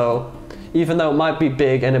lot. So even though it might be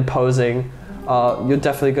big and imposing, you're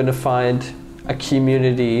definitely going to find a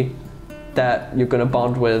community that you're going to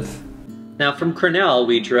bond with. Now from Cornell,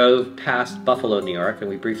 we drove past Buffalo, New York, and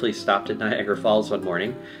we briefly stopped at Niagara Falls one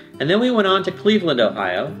morning. And then we went on to Cleveland,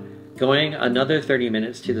 Ohio, going another 30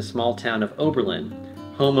 minutes to the small town of Oberlin,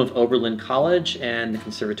 home of Oberlin College and the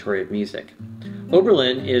Conservatory of Music.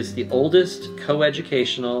 Oberlin is the oldest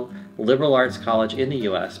co-educational liberal arts college in the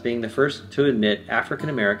U.S., being the first to admit African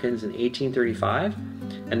Americans in 1835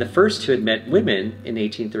 and the first to admit women in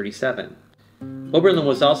 1837. Oberlin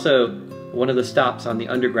was also one of the stops on the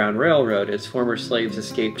Underground Railroad as former slaves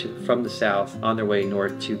escaped from the South on their way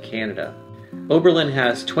north to Canada. Oberlin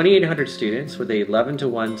has 2,800 students with a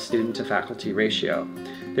 11:1 student-to-faculty ratio.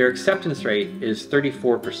 Their acceptance rate is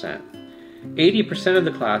 34%. 80% of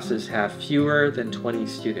the classes have fewer than 20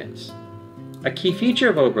 students. A key feature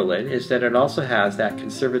of Oberlin is that it also has that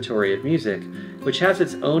Conservatory of Music, which has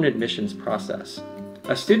its own admissions process.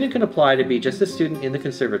 A student can apply to be just a student in the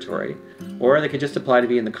conservatory, or they could just apply to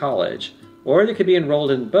be in the college, or they could be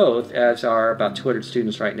enrolled in both, as are about 200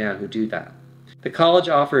 students right now who do that. The college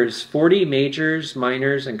offers 40 majors,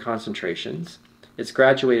 minors, and concentrations. It's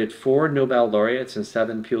graduated 4 Nobel laureates and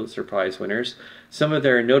 7 Pulitzer Prize winners. Some of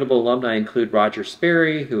their notable alumni include Roger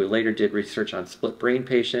Sperry, who later did research on split brain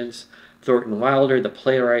patients, Thornton Wilder, the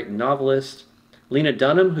playwright and novelist, Lena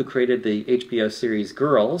Dunham, who created the HBO series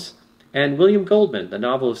Girls, and William Goldman, the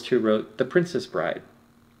novelist who wrote The Princess Bride.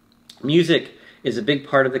 Music is a big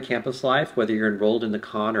part of the campus life, whether you're enrolled in the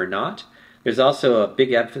con or not. There's also a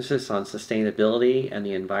big emphasis on sustainability and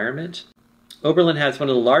the environment. Oberlin has one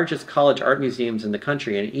of the largest college art museums in the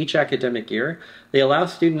country, and each academic year they allow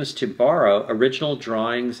students to borrow original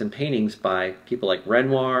drawings and paintings by people like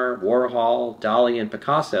Renoir, Warhol, Dali, and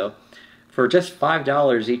Picasso for just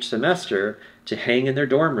 $5 each semester to hang in their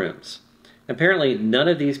dorm rooms. Apparently, none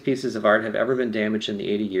of these pieces of art have ever been damaged in the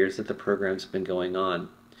 80 years that the program's been going on.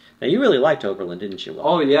 Now, you really liked Oberlin, didn't you, Will?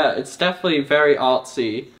 Oh yeah, it's definitely very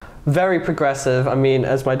artsy. Very progressive. I mean,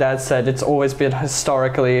 as my dad said, it's always been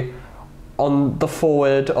historically on the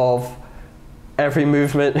forward of every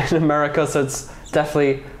movement in America, so it's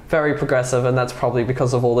definitely very progressive, and that's probably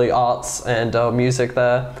because of all the arts and music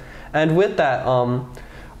there. And with that,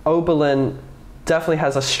 Oberlin definitely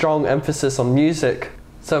has a strong emphasis on music.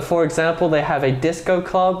 So for example, they have a disco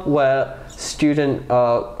club where student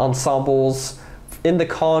ensembles in the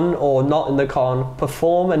con or not in the con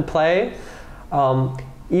perform and play.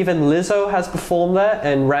 Even Lizzo has performed there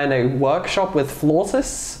and ran a workshop with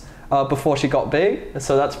flautists before she got big,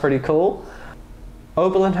 so that's pretty cool.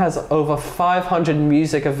 Oberlin has over 500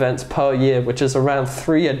 music events per year, which is around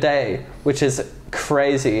 3 a day, which is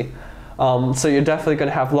crazy. So you're definitely going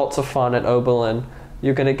to have lots of fun at Oberlin.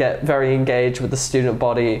 You're going to get very engaged with the student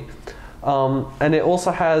body. And it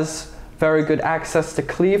also has very good access to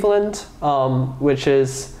Cleveland, which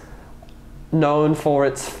is known for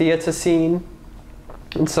its theater scene.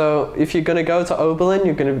 And so if you're going to go to Oberlin,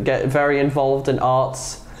 you're going to get very involved in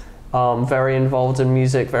arts, very involved in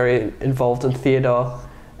music, very involved in theater,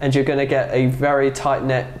 and you're going to get a very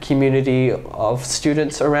tight-knit community of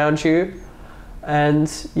students around you.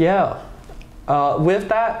 And yeah, with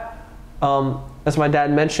that, as my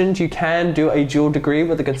dad mentioned, you can do a dual degree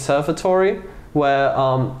with the conservatory, where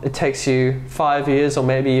it takes you 5 years or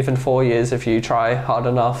maybe even 4 years if you try hard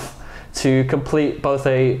enough to complete both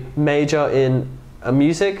a major in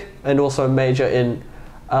music and also a major in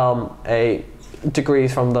a degree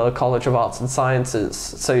from the College of Arts and Sciences.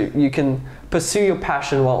 So you can pursue your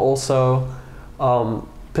passion while also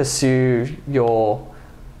pursue your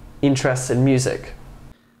interest in music.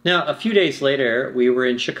 Now, a few days later, we were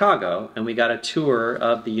in Chicago, and we got a tour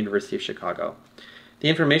of the University of Chicago. The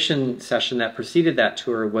information session that preceded that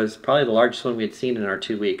tour was probably the largest one we had seen in our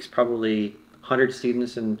 2 weeks. Probably 100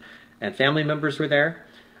 students and family members were there.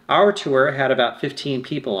 Our tour had about 15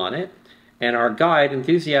 people on it, and our guide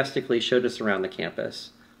enthusiastically showed us around the campus.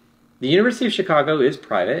 The University of Chicago is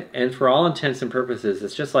private, and for all intents and purposes,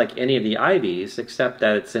 it's just like any of the Ivies, except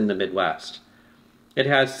that it's in the Midwest. It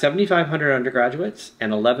has 7,500 undergraduates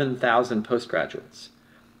and 11,000 postgraduates.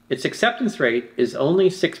 Its acceptance rate is only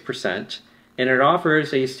 6%, and it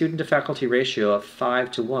offers a student-to-faculty ratio of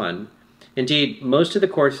 5:1. Indeed, most of the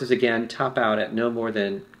courses, again, top out at no more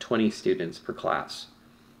than 20 students per class.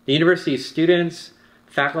 The university's students,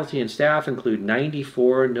 faculty, and staff include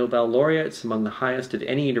 94 Nobel laureates, among the highest of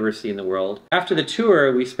any university in the world. After the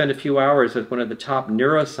tour, we spent a few hours with one of the top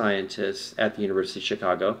neuroscientists at the University of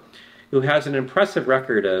Chicago, who has an impressive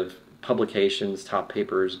record of publications, top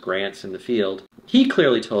papers, grants in the field. He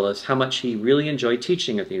clearly told us how much he really enjoyed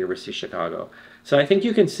teaching at the University of Chicago. So I think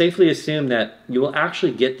you can safely assume that you will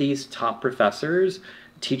actually get these top professors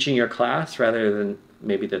teaching your class rather than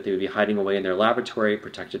maybe that they would be hiding away in their laboratory,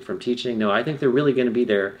 protected from teaching. No, I think they're really going to be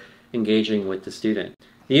there engaging with the student.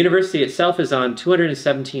 The university itself is on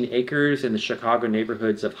 217 acres in the Chicago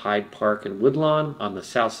neighborhoods of Hyde Park and Woodlawn on the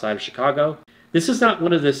south side of Chicago. This is not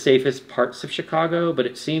one of the safest parts of Chicago, but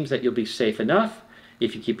it seems that you'll be safe enough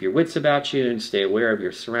if you keep your wits about you and stay aware of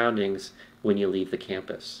your surroundings when you leave the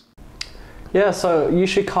campus. Yeah, so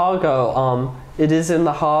UChicago, it is in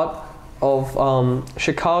the heart of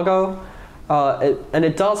Chicago, and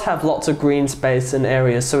it does have lots of green space and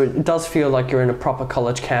areas, so it does feel like you're in a proper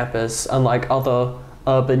college campus, unlike other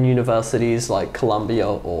urban universities like Columbia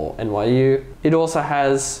or NYU. It also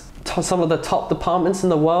has some of the top departments in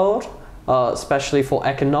the world, especially for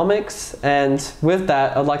economics, and with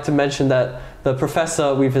that I'd like to mention that the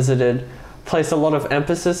professor we visited placed a lot of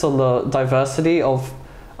emphasis on the diversity of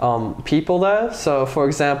people there. So for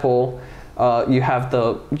example, you have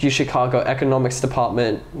the UChicago economics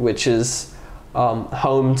department, which is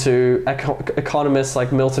home to economists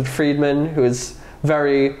like Milton Friedman, who is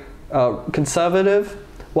very conservative,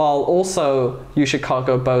 while also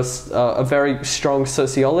UChicago boasts a very strong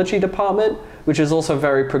sociology department, which is also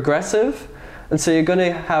very progressive. And so you're going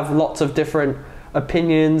to have lots of different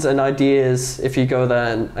opinions and ideas if you go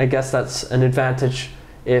there, and I guess that's an advantage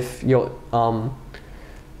if you're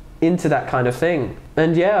into that kind of thing.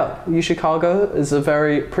 And yeah, UChicago is a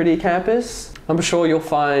very pretty campus. I'm sure you'll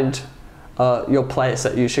find your place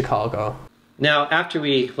at UChicago. Now, after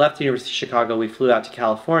we left the University of Chicago, we flew out to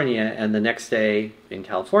California, and the next day in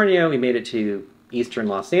California, we made it to eastern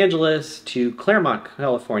Los Angeles, to Claremont,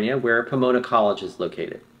 California, where Pomona College is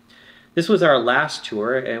located. This was our last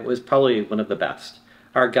tour, and it was probably one of the best.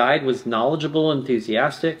 Our guide was knowledgeable,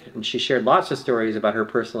 enthusiastic, and she shared lots of stories about her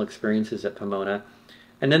personal experiences at Pomona.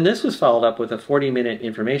 And then this was followed up with a 40-minute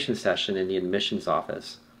information session in the admissions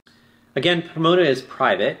office. Again, Pomona is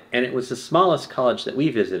private, and it was the smallest college that we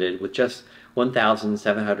visited, with just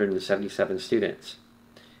 1,777 students.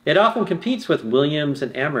 It often competes with Williams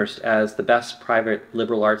and Amherst as the best private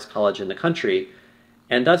liberal arts college in the country,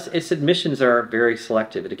 and thus its admissions are very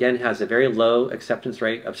selective. It again has a very low acceptance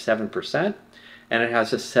rate of 7%, and it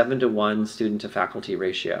has a 7-to-1 student-to-faculty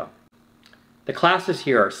ratio. The classes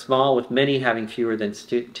here are small, with many having fewer than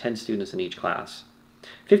 10 students in each class.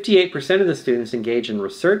 58% of the students engage in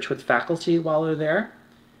research with faculty while they're there.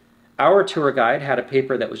 Our tour guide had a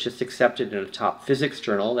paper that was just accepted in a top physics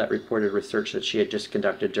journal that reported research that she had just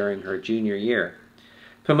conducted during her junior year.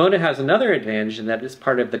 Pomona has another advantage in that it's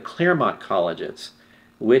part of the Claremont Colleges,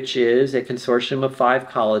 which is a consortium of 5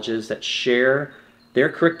 colleges that share their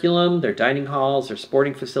curriculum, their dining halls, their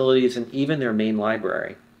sporting facilities, and even their main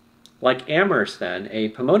library. Like Amherst, then, a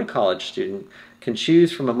Pomona College student can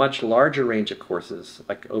choose from a much larger range of courses,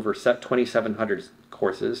 like over 2,700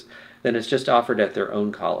 courses, than is just offered at their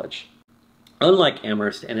own college. Unlike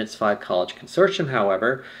Amherst and its 5-college consortium,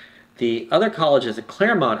 however, the other colleges at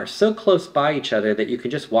Claremont are so close by each other that you can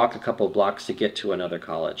just walk a couple of blocks to get to another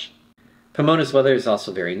college. Pomona's weather is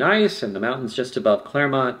also very nice, and the mountains just above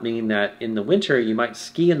Claremont mean that in the winter you might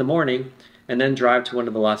ski in the morning and then drive to one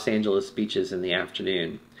of the Los Angeles beaches in the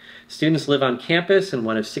afternoon. Students live on campus in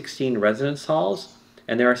one of 16 residence halls,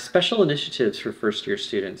 and there are special initiatives for first-year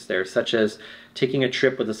students there, such as taking a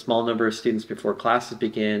trip with a small number of students before classes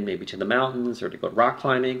begin, maybe to the mountains or to go rock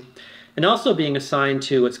climbing, and also being assigned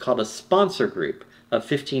to what's called a sponsor group of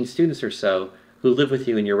 15 students or so who live with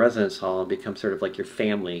you in your residence hall and become sort of like your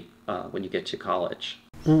family when you get to college.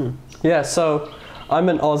 Yeah, so I'm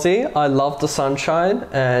an Aussie. I love the sunshine,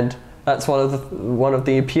 and that's one of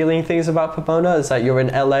the appealing things about Pomona is that you're in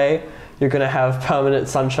LA, you're going to have permanent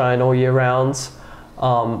sunshine all year round,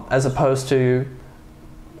 as opposed to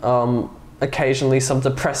occasionally some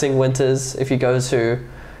depressing winters if you go to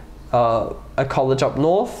a college up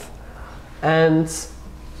north. And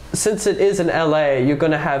since it is in LA, you're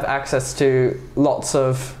going to have access to lots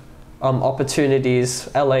of opportunities.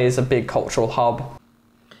 LA is a big cultural hub.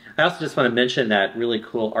 I also just want to mention that really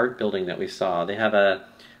cool art building that we saw. They have a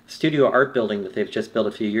studio art building that they've just built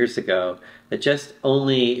a few years ago that just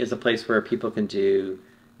only is a place where people can do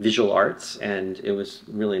visual arts, and it was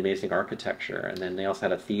really amazing architecture. And then they also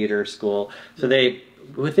had a theater school. So they,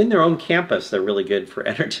 within their own campus, they're really good for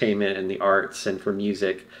entertainment and the arts and for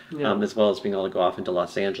music, as well as being able to go off into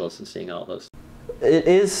Los Angeles and seeing all those. It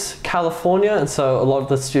is California, and so a lot of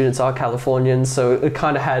the students are Californians, so it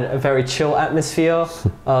kind of had a very chill atmosphere.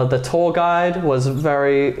 The tour guide was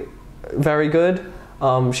very, very good.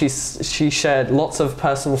 She shared lots of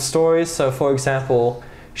personal stories. So for example,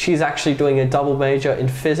 she's actually doing a double major in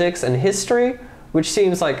physics and history, which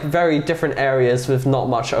seems like very different areas with not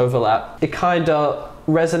much overlap. It kind of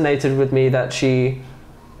resonated with me that she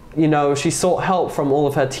sought help from all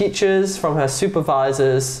of her teachers, from her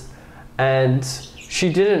supervisors, and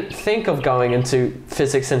she didn't think of going into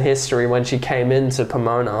physics and history when she came into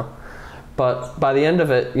Pomona. But by the end of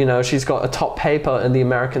it, she's got a top paper in the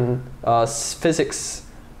American Physics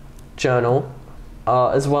Journal,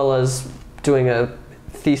 as well as doing a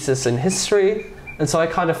thesis in history. And so I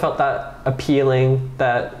kind of felt that appealing,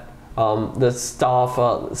 that the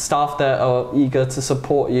staff there are eager to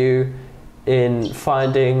support you in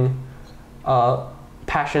finding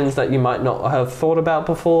passions that you might not have thought about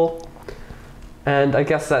before. And I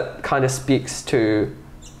guess that kind of speaks to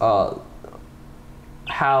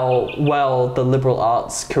how well the liberal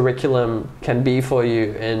arts curriculum can be for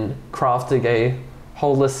you in crafting a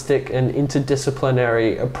holistic and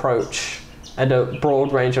interdisciplinary approach and a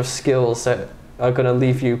broad range of skills that are going to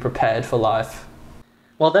leave you prepared for life.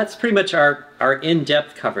 Well, that's pretty much our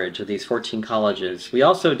in-depth coverage of these 14 colleges. We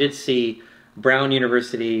also did see Brown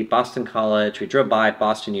University, Boston College. We drove by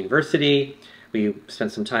Boston University. We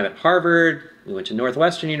spent some time at Harvard. We went to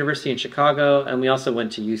Northwestern University in Chicago, and we also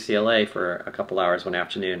went to UCLA for a couple hours one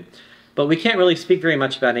afternoon. But we can't really speak very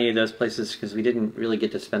much about any of those places because we didn't really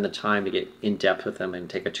get to spend the time to get in depth with them and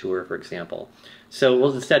take a tour, for example. So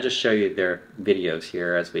we'll instead just show you their videos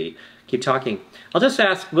here as we keep talking. I'll just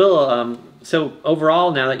ask Will, so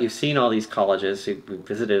overall, now that you've seen all these colleges, you've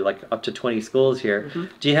visited like up to 20 schools here,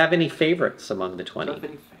 do you have any favorites among the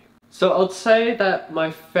 20? So I'd say that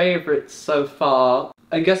my favorites so far,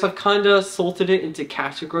 I guess I've kind of sorted it into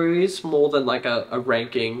categories more than like a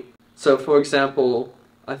ranking. So for example,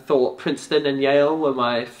 I thought Princeton and Yale were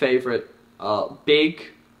my favorite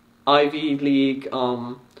big Ivy League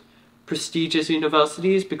prestigious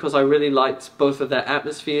universities because I really liked both of their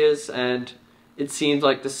atmospheres, and it seemed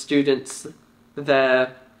like the students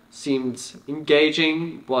there seemed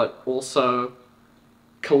engaging but also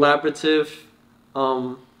collaborative,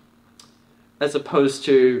 as opposed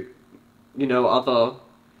to, you know, other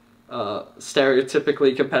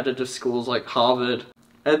stereotypically competitive schools like Harvard.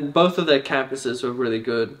 And both of their campuses were really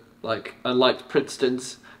good. Like, I liked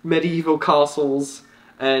Princeton's medieval castles,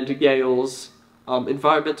 and Yale's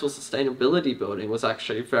environmental sustainability building was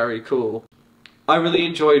actually very cool. I really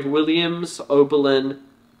enjoyed Williams, Oberlin,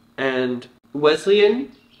 and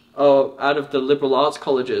Wesleyan out of the liberal arts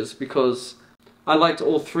colleges because I liked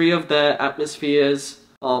all three of their atmospheres.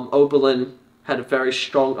 Oberlin had a very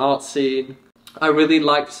strong art scene. I really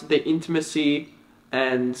liked the intimacy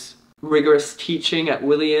and rigorous teaching at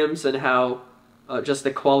Williams and how just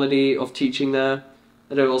the quality of teaching there.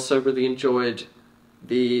 And I also really enjoyed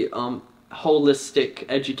the holistic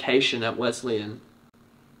education at Wesleyan.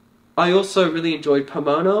 I also really enjoyed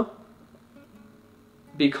Pomona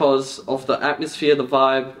because of the atmosphere, the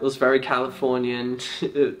vibe. It was very Californian,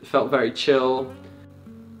 it felt very chill.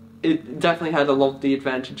 It definitely had a lot of the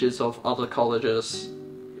advantages of other colleges.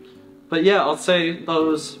 But yeah, I'll say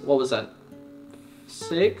those, what was that,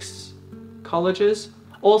 6 colleges?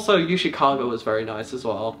 Also, UChicago was very nice as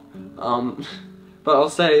well. But I'll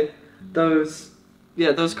say those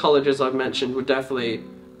colleges I've mentioned were definitely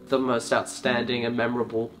the most outstanding and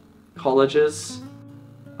memorable colleges.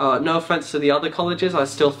 No offense to the other colleges, I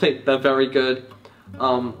still think they're very good.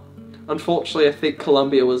 Unfortunately, I think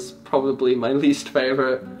Columbia was probably my least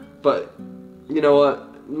favorite, but you know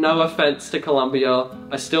what? No offense to Columbia,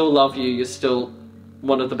 I still love you, you're still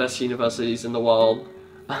one of the best universities in the world.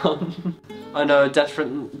 I know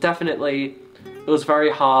definitely it was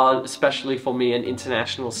very hard, especially for me, an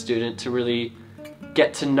international student, to really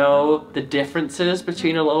get to know the differences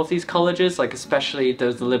between a lot of these colleges, like especially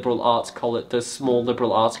those small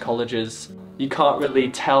liberal arts colleges. You can't really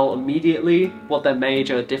tell immediately what their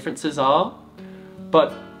major differences are,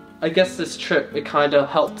 but I guess this trip, it kind of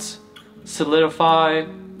helped solidify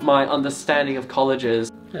my understanding of colleges.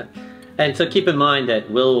 Yeah. And so keep in mind that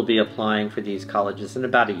will be applying for these colleges in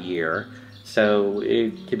about a year, so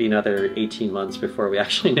it could be another 18 months before we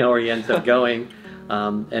actually know where he ends up going.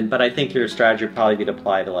 But I think your strategy would probably be to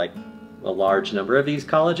apply to like a large number of these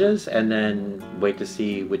colleges and then wait to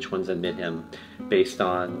see which ones admit him based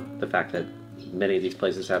on the fact that many of these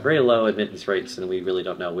places have very low admittance rates and we really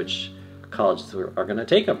don't know which colleges are going to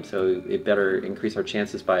take them. So it better increase our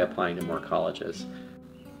chances by applying to more colleges.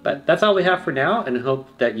 But that's all we have for now, and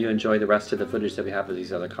hope that you enjoy the rest of the footage that we have of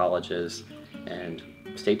these other colleges. And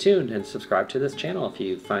stay tuned and subscribe to this channel if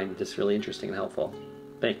you find this really interesting and helpful.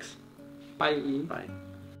 Thanks. Bye. Bye.